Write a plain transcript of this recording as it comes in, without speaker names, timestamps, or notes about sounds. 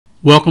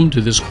Welcome to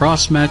this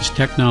CrossSmatch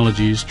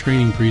Technologies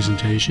training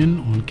presentation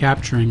on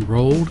capturing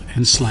rolled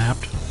and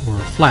slapped or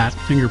flat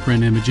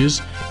fingerprint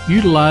images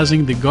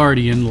utilizing the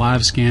Guardian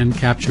Livescan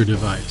capture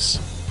device.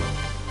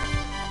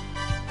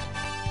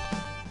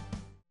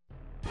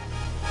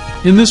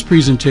 In this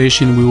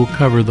presentation we will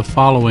cover the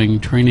following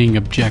training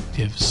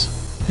objectives: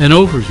 an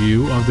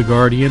overview of the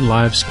Guardian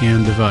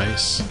Livescan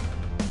device,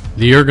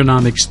 the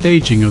ergonomic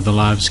staging of the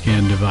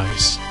Livescan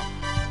device,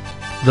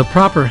 the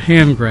proper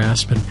hand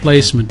grasp and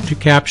placement to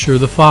capture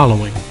the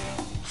following: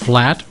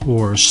 flat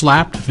or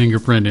slapped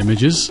fingerprint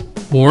images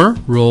or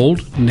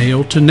rolled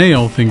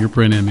nail-to-nail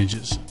fingerprint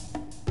images.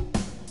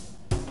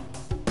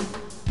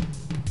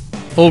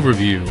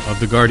 Overview of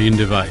the Guardian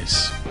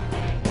device.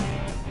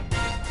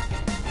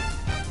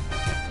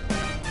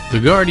 The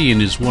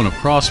Guardian is one of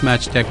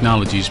CrossSmatch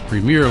Technologies'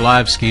 premier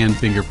Livescan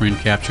fingerprint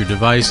capture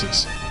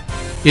devices.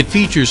 It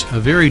features a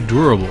very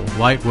durable,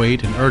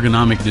 lightweight, and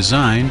ergonomic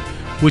design,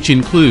 which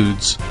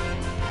includes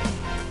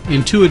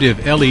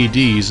intuitive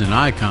LEDs and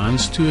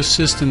icons to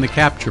assist in the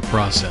capture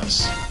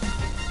process,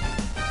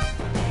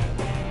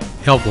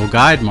 helpful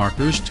guide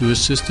markers to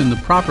assist in the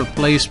proper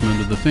placement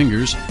of the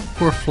fingers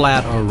for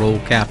flat or roll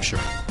capture,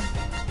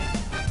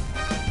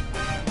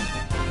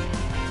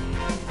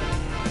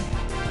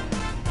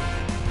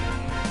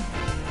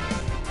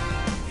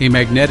 a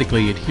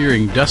magnetically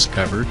adhering dust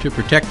cover to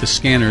protect the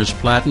scanner's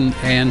platen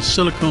and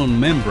silicone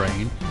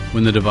membrane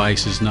when the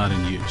device is not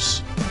in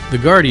use. The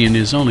Guardian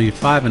is only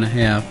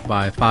 5.5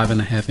 by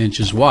 5.5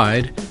 inches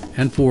wide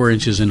and 4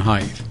 inches in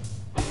height.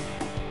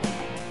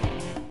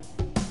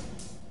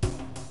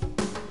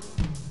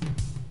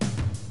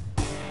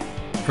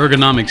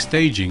 Ergonomic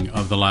staging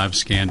of the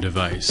Livescan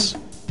device.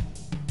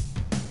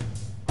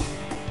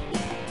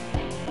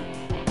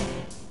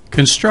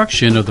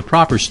 Construction of the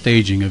proper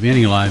staging of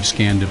any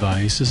Livescan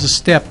device is a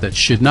step that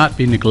should not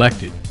be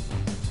neglected.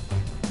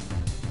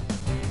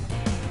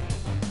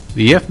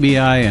 The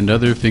FBI and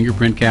other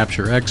fingerprint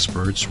capture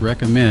experts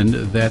recommend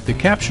that the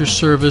capture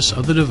surface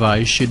of the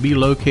device should be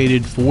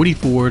located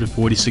 44 to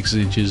 46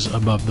 inches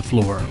above the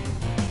floor.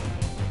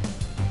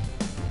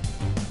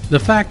 The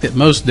fact that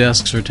most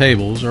desks or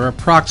tables are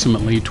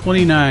approximately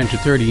 29 to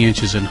 30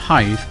 inches in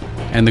height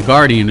and the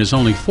Guardian is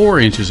only 4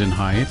 inches in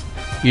height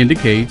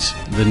indicates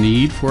the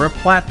need for a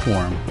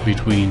platform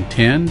between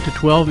 10 to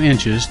 12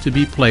 inches to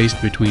be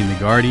placed between the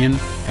Guardian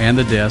and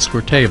the desk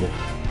or table.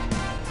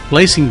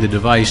 Placing the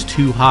device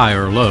too high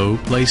or low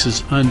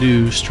places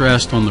undue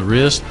stress on the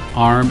wrist,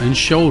 arm, and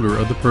shoulder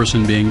of the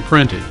person being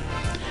printed.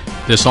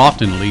 This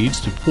often leads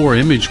to poor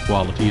image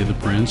quality of the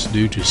prints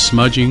due to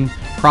smudging,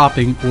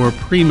 cropping, or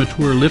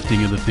premature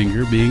lifting of the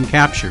finger being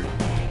captured.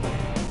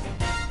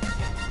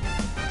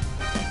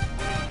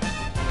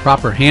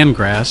 Proper hand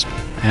grasp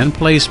and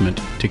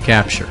placement to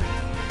capture.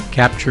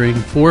 Capturing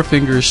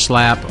four-finger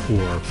slap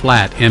or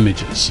flat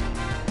images.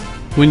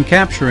 When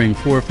capturing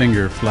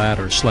four-finger flat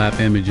or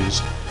slap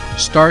images,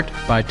 start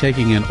by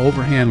taking an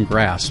overhand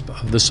grasp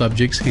of the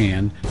subject's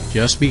hand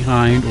just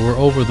behind or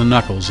over the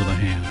knuckles of the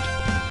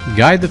hand.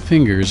 Guide the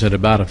fingers at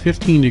about a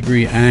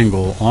 15-degree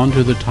angle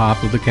onto the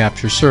top of the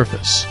capture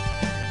surface.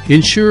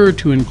 Ensure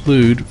to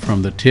include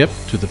from the tip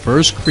to the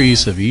first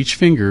crease of each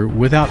finger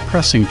without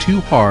pressing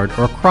too hard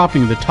or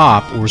cropping the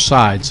top or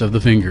sides of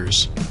the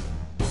fingers.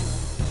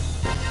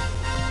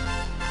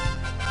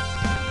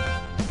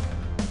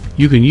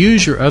 You can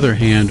use your other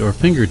hand or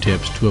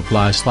fingertips to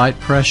apply slight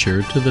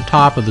pressure to the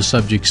top of the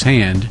subject's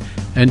hand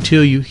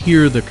until you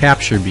hear the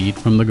capture beat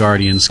from the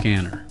Guardian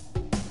scanner.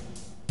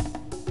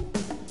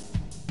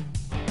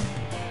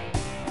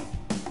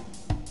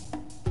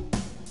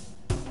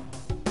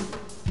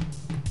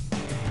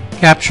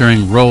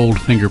 Capturing rolled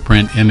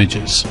fingerprint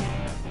images.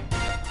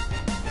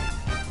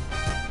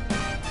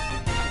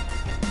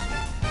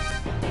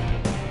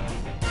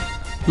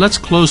 Let's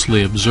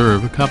closely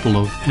observe a couple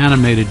of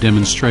animated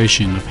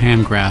demonstrations of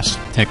hand grasp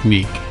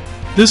technique.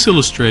 This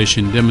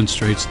illustration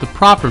demonstrates the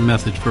proper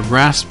method for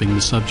grasping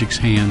the subject's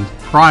hand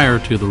prior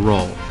to the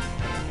roll.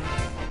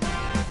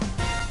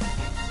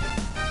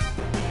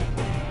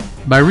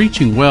 By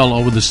reaching well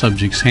over the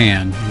subject's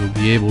hand, you will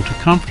be able to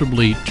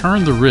comfortably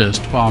turn the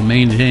wrist while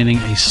maintaining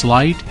a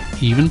slight,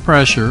 even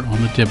pressure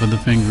on the tip of the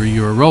finger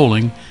you are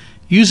rolling,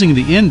 using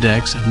the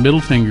index and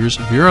middle fingers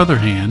of your other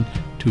hand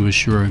to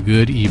assure a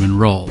good, even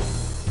roll.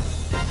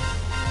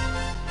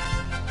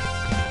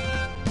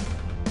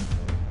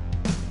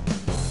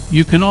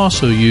 You can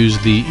also use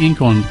the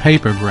ink on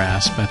paper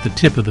grasp at the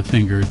tip of the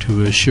finger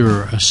to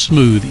assure a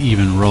smooth,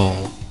 even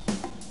roll.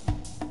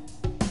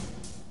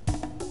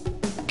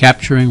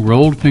 Capturing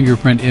rolled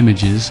fingerprint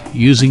images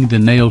using the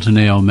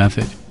nail-to-nail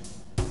method.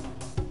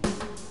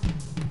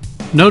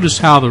 Notice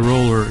how the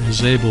roller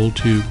is able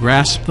to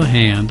grasp the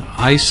hand,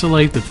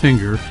 isolate the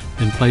finger,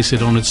 and place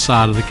it on its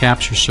side of the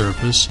capture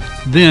surface,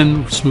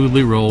 then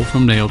smoothly roll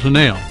from nail to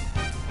nail.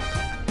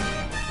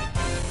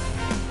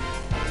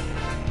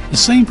 The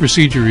same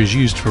procedure is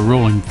used for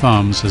rolling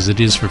thumbs as it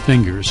is for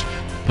fingers,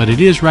 but it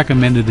is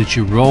recommended that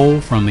you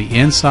roll from the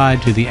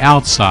inside to the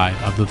outside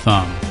of the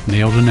thumb,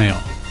 nail to nail.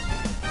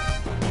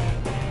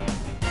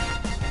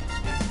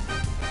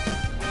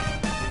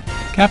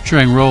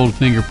 Capturing rolled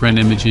fingerprint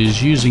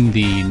images using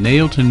the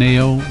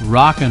nail-to-nail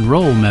rock and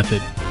roll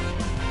method.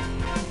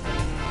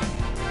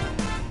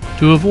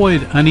 To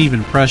avoid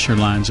uneven pressure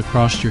lines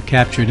across your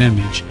captured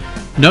image,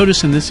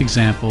 notice in this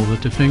example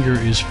that the finger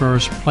is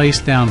first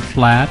placed down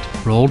flat,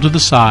 rolled to the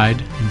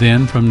side,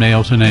 then from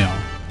nail to nail.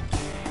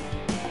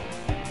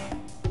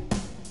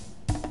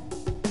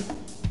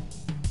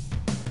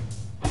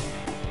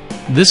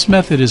 This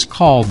method is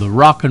called the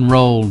rock and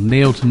roll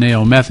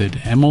nail-to-nail method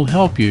and will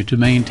help you to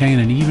maintain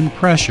an even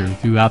pressure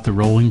throughout the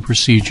rolling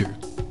procedure.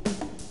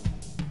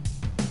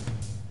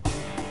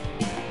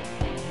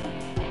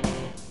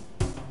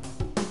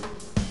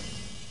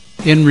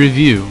 In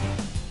review,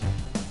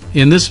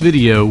 in this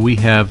video we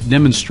have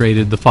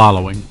demonstrated the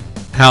following: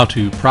 how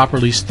to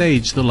properly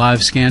stage the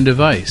Livescan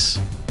device,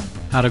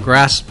 how to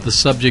grasp the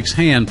subject's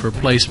hand for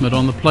placement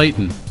on the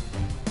platen,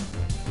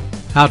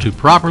 how to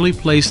properly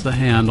place the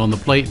hand on the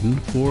platen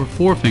for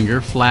forefinger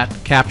flat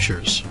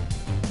captures,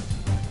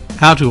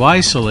 how to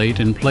isolate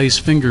and place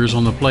fingers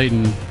on the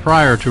platen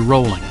prior to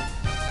rolling.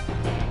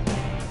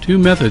 Two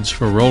methods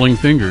for rolling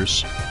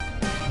fingers: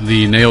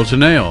 the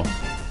nail-to-nail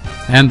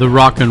and the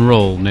rock and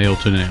roll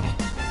nail-to-nail.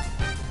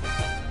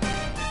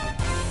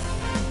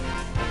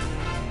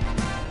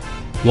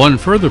 One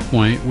further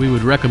point we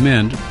would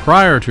recommend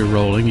prior to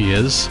rolling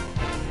is: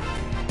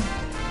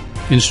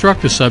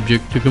 instruct the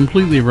subject to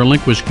completely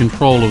relinquish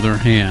control of their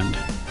hand.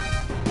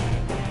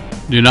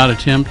 Do not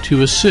attempt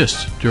to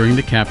assist during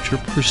the capture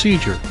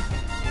procedure.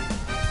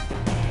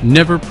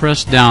 Never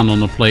press down on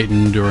the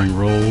platen during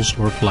rolls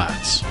or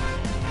flats.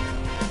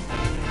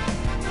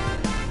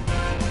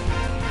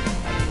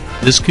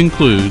 This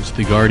concludes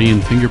the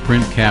Guardian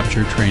Fingerprint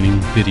Capture Training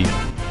video.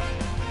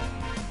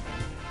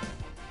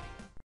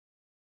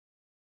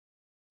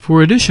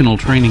 For additional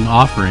training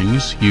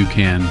offerings, you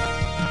can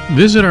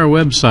visit our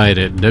website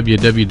at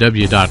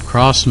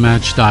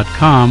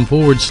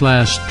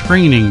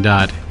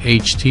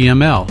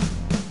www.crossmatch.com/training.html.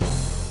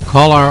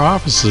 Call our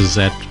offices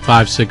at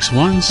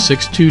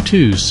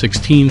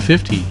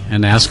 561-622-1650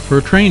 and ask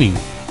for training.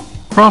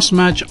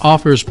 CrossMatch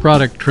offers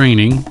product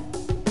training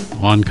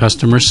on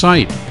customer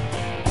site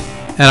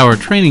at our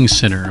training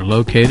center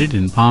located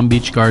in Palm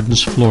Beach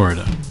Gardens,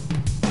 Florida,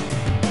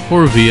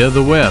 or via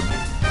the web